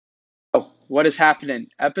What is happening?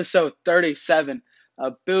 Episode 37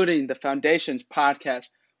 of Building the Foundations podcast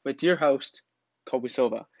with your host, Colby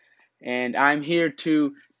Silva. And I'm here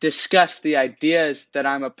to discuss the ideas that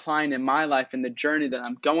I'm applying in my life and the journey that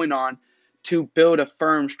I'm going on to build a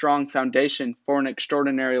firm, strong foundation for an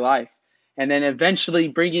extraordinary life. And then eventually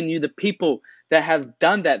bringing you the people that have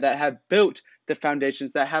done that have built the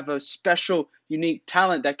foundations, that have a special, unique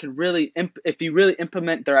talent that can really, if you really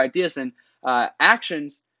implement their ideas and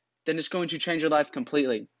actions, then it's going to change your life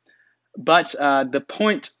completely. But the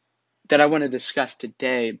point that I want to discuss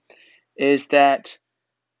today is that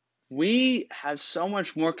we have so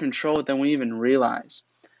much more control than we even realize.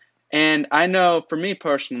 And I know for me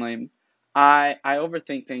personally, I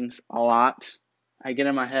overthink things a lot. I get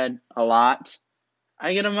in my head a lot.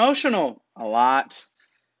 I get emotional a lot.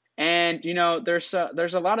 And there's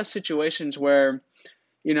a lot of situations where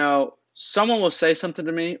someone will say something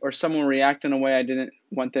to me, or someone will react in a way I didn't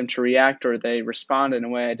want them to react, or they respond in a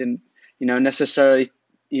way I didn't, necessarily,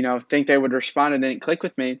 think they would respond, and didn't click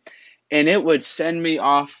with me. And it would send me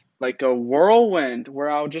off like a whirlwind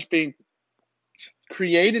where I'll just be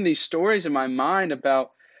creating these stories in my mind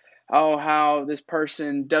about, oh, how this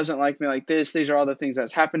person doesn't like me like this. These are all the things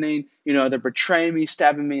that's happening. They're betraying me,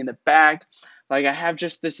 stabbing me in the back. Like I have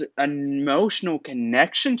just this emotional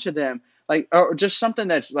connection to them, like, or just something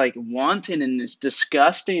that's like wanting and it's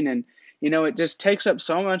disgusting. And, it just takes up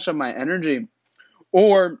so much of my energy.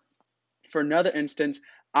 Or for another instance,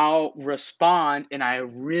 I'll respond and I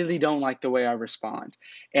really don't like the way I respond.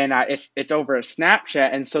 And it's over a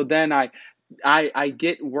Snapchat. And so then I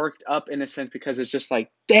get worked up in a sense, because it's just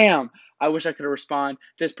like, damn, I wish I could respond.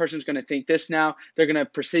 This person's going to think this now. They're going to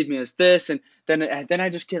perceive me as this. And then I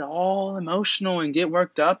just get all emotional and get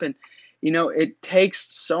worked up. And, it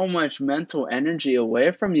takes so much mental energy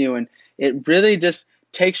away from you. And it really just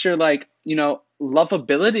takes your,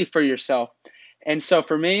 lovability for yourself. And so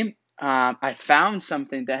for me, I found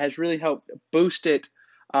something that has really helped boost it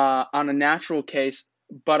on a natural case,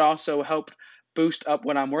 but also helped boost up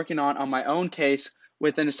what I'm working on my own case,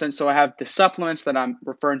 within a sense. So I have the supplements that I'm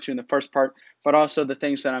referring to in the first part, but also the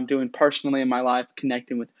things that I'm doing personally in my life,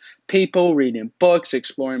 connecting with people, reading books,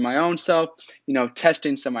 exploring my own self,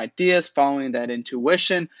 testing some ideas, following that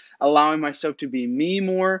intuition, allowing myself to be me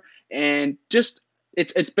more, and just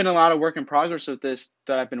it's been a lot of work in progress with this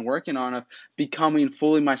that I've been working on, of becoming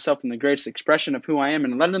fully myself in the greatest expression of who I am,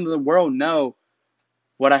 and letting the world know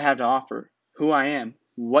what I have to offer, who I am,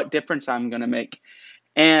 what difference I'm going to make.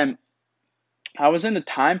 And I was in a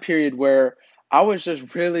time period where I was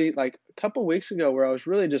just really, like a couple weeks ago, where I was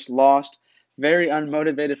really just lost, very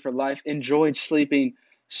unmotivated for life, enjoyed sleeping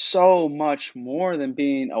so much more than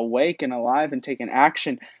being awake and alive and taking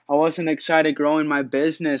action. I wasn't excited growing my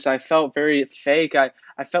business. I felt very fake. I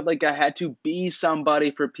felt like I had to be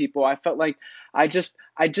somebody for people. I felt like I just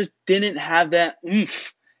didn't have that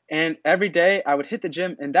oomph. And every day I would hit the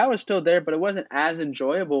gym, and that was still there, but it wasn't as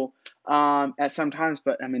enjoyable at some times.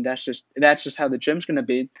 But I mean, that's just how the gym's gonna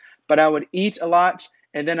be. But I would eat a lot,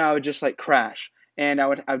 and then I would just like crash, and I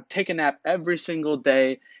would take a nap every single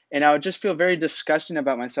day, and I would just feel very disgusting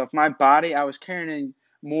about myself. My body, I was carrying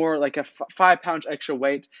more like a 5 pounds extra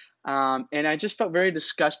weight, and I just felt very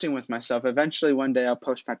disgusting with myself. Eventually, one day, I'll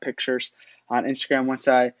post my pictures on Instagram once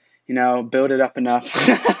I, build it up enough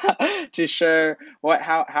to share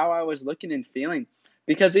how I was looking and feeling.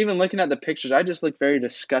 Because even looking at the pictures, I just look very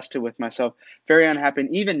disgusted with myself, very unhappy.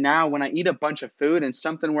 And even now, when I eat a bunch of food and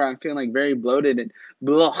something where I'm feeling like very bloated and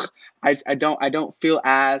blah, I don't feel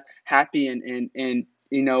as happy and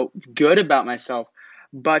good about myself.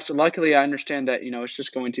 But luckily, I understand that it's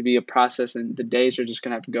just going to be a process, and the days are just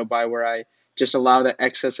going to have to go by where I just allow that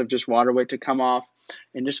excess of just water weight to come off,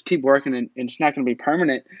 and just keep working, and it's not going to be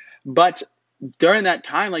permanent. But during that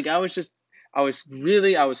time, like I was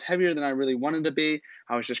heavier than I really wanted to be.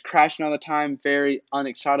 I was just crashing all the time, very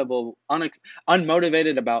unexcitable,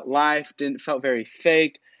 unmotivated about life. Didn't felt very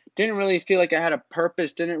fake. Didn't really feel like I had a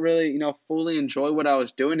purpose. Didn't really, fully enjoy what I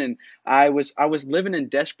was doing, and I was living in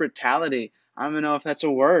desperation. I don't know if that's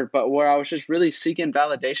a word, but where I was just really seeking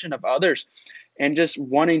validation of others, and just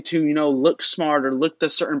wanting to, look smart or look the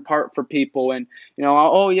certain part for people, and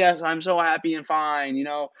oh yes, I'm so happy and fine.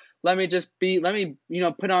 Let me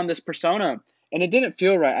put on this persona. And it didn't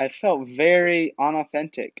feel right. I felt very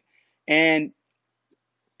unauthentic. And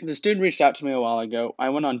the student reached out to me a while ago. I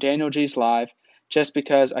went on Daniel G's live just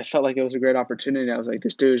because I felt like it was a great opportunity. I was like,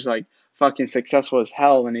 this dude's like fucking successful as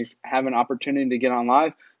hell, and he's having an opportunity to get on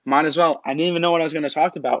live. Might as well. I didn't even know what I was going to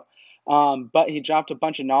talk about. But he dropped a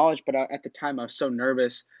bunch of knowledge, but at the time I was so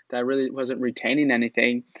nervous that I really wasn't retaining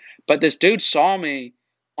anything. But this dude saw me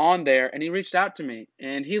on there, and he reached out to me,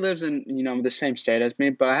 and he lives in, the same state as me,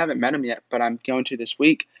 but I haven't met him yet, but I'm going to this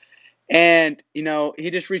week. And, he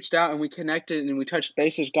just reached out and we connected and we touched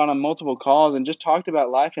bases, got on multiple calls and just talked about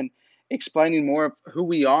life and explaining more of who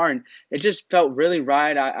we are. And it just felt really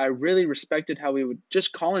right. I really respected how he would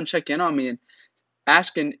just call and check in on me and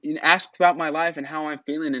ask about my life and how I'm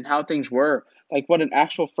feeling and how things were, like what an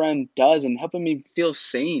actual friend does, and helping me feel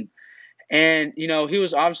seen. And, he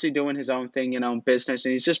was obviously doing his own thing, business,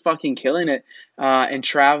 and he's just fucking killing it, and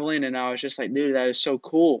traveling. And I was just like, dude, that is so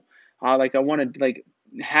cool. Like I want to like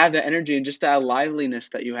have the energy and just that liveliness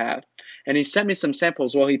that you have. And he sent me some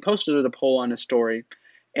samples. Well, he posted a poll on his story,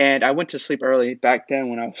 and I went to sleep early back then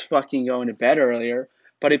when I was fucking going to bed earlier.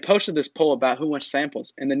 But he posted this poll about who wants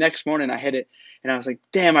samples. And the next morning I hit it, and I was like,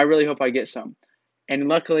 damn, I really hope I get some. And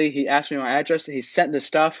luckily, he asked me my address, and he sent the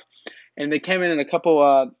stuff, and they came in a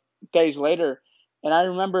couple days later. And I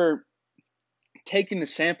remember taking the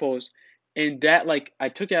samples, and that, like, I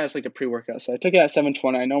took it as like a pre-workout. So I took it at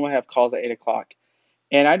 7:20. I normally have calls at 8 o'clock.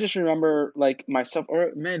 And I just remember like myself, or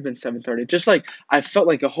it may have been 7:30, just like I felt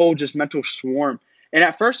like a whole just mental swarm. And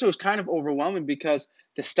at first it was kind of overwhelming because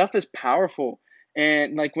the stuff is powerful.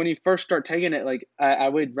 And like when you first start taking it, like I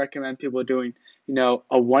would recommend people doing,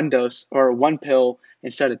 a one dose or a one pill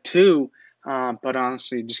instead of two. But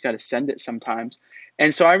honestly, you just got to send it sometimes.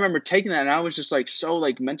 And so I remember taking that, and I was just like so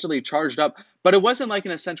like mentally charged up. But it wasn't like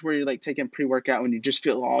in a sense where you're like taking pre-workout when you just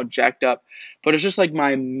feel all jacked up. But it's just like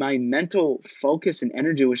my mental focus and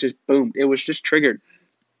energy was just boom. It was just triggered.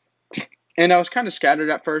 And I was kind of scattered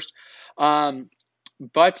at first.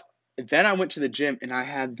 But then I went to the gym and I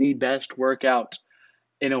had the best workout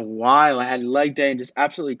in a while. I had leg day and just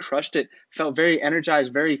absolutely crushed it. Felt very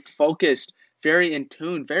energized, very focused, very in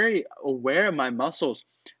tune, very aware of my muscles.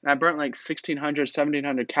 And I burnt like 1,600,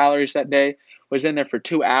 1,700 calories that day. Was in there for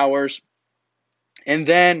 2 hours. And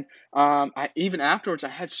then even afterwards, I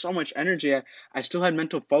had so much energy. I still had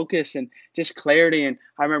mental focus and just clarity. And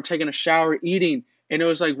I remember taking a shower, eating, and it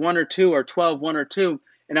was like 1 or 2 or 12, 1 or 2.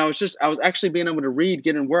 And I was actually being able to read,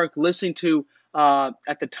 get in work, listening to,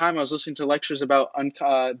 at the time, I was listening to lectures about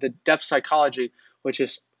the depth psychology, which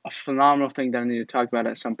is a phenomenal thing that I need to talk about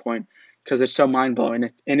at some point because it's so mind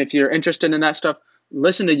blowing. And if you're interested in that stuff,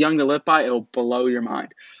 listen to Young to Live By, it'll blow your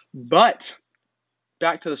mind. But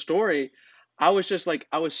back to the story, I was just like,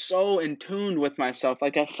 I was so in tune with myself.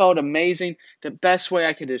 Like, I felt amazing. The best way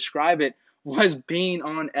I could describe it was being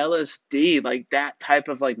on LSD, like that type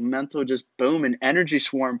of like mental just boom and energy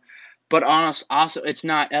swarm. But honest, also, it's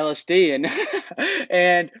not LSD.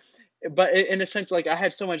 And, but in a sense, like I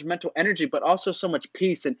had so much mental energy, but also so much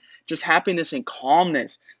peace and just happiness and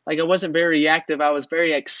calmness. Like, I wasn't very reactive. I was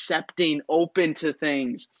very accepting, open to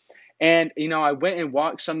things. And, I went and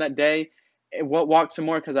walked some that day, and walked some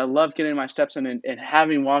more because I love getting my steps in, and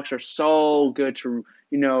having walks are so good to,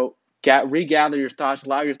 regather your thoughts,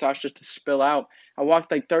 allow your thoughts just to spill out. I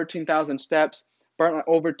walked like 13,000 steps, burnt like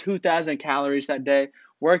over 2,000 calories that day,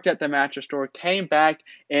 worked at the mattress store, came back,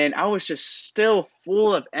 and I was just still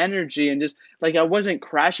full of energy and just like I wasn't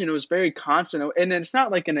crashing. It was very constant. And it's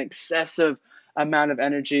not like an excessive amount of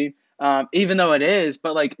energy, even though it is,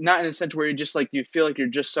 but like not in a sense where you're just like you feel like you're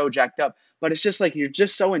just so jacked up, but it's just like you're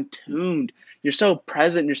just so in tuned, you're so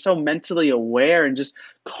present, you're so mentally aware and just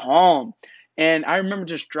calm. And I remember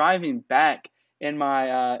just driving back in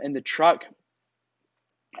my in the truck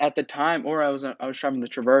at the time, or I was driving the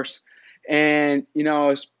Traverse, and I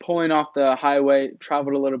was pulling off the highway,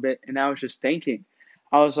 traveled a little bit, and I was just thinking,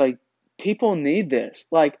 I was like, people need this.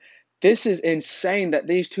 Like, this is insane that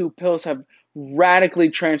these two pills have radically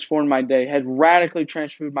transformed my day, had radically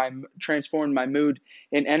transformed my mood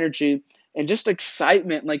and energy and just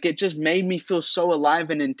excitement. Like, it just made me feel so alive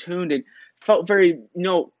and in tune and felt very,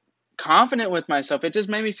 confident with myself. It just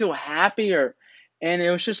made me feel happier. And it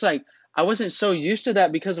was just like I wasn't so used to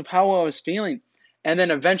that because of how I was feeling. And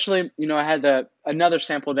then eventually, I had another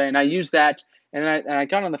sample day, and I used that, and I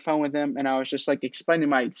got on the phone with him, and I was just like explaining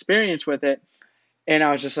my experience with it, and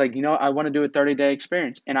I was just like, I want to do a 30-day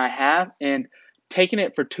experience, and I have, and taking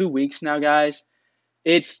it for 2 weeks now, guys.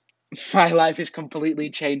 It's my life is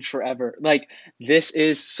completely changed forever. Like, this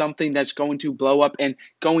is something that's going to blow up and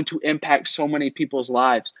going to impact so many people's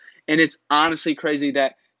lives. And it's honestly crazy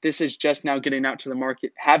that this is just now getting out to the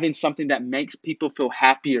market, having something that makes people feel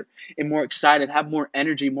happier and more excited, have more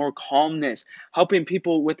energy, more calmness, helping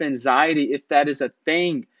people with anxiety if that is a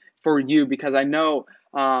thing for you. Because I know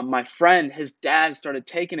my friend, his dad started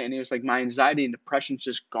taking it, and he was like, my anxiety and depression's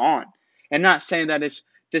just gone. And not saying that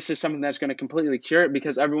this is something that's going to completely cure it,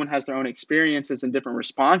 because everyone has their own experiences and different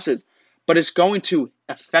responses, but it's going to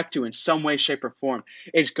affect you in some way, shape, or form.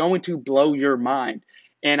 It's going to blow your mind.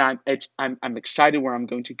 and I'm excited where I'm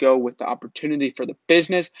going to go with the opportunity for the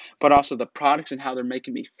business, but also the products and how they're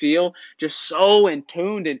making me feel. Just so in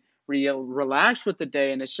tuned and relaxed with the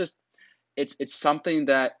day, and it's something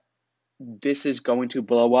that this is going to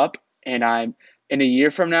blow up, and I'm in a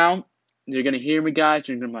year from now. You're gonna hear me, guys.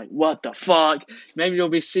 You're gonna be like, "What the fuck?" Maybe you'll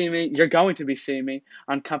be seeing me. You're going to be seeing me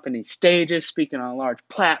on company stages, speaking on large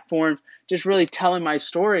platforms, just really telling my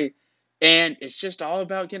story. And it's just all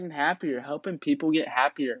about getting happier, helping people get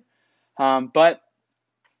happier. But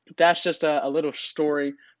that's just a little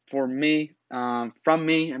story for me, from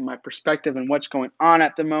me and my perspective and what's going on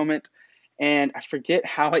at the moment. And I forget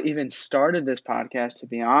how I even started this podcast, to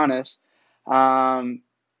be honest. Um,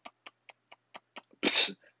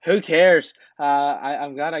 who cares?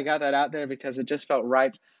 I'm glad I got that out there because it just felt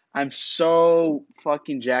right. I'm so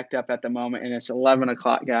fucking jacked up at the moment, and it's 11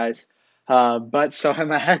 o'clock, guys. But so I'm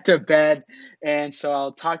gonna head to bed, and so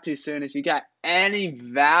I'll talk to you soon. If you got any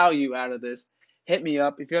value out of this, hit me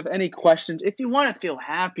up. If you have any questions, if you want to feel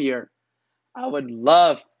happier, I would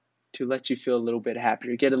love to let you feel a little bit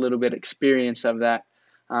happier, get a little bit experience of that.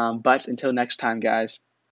 But until next time, guys.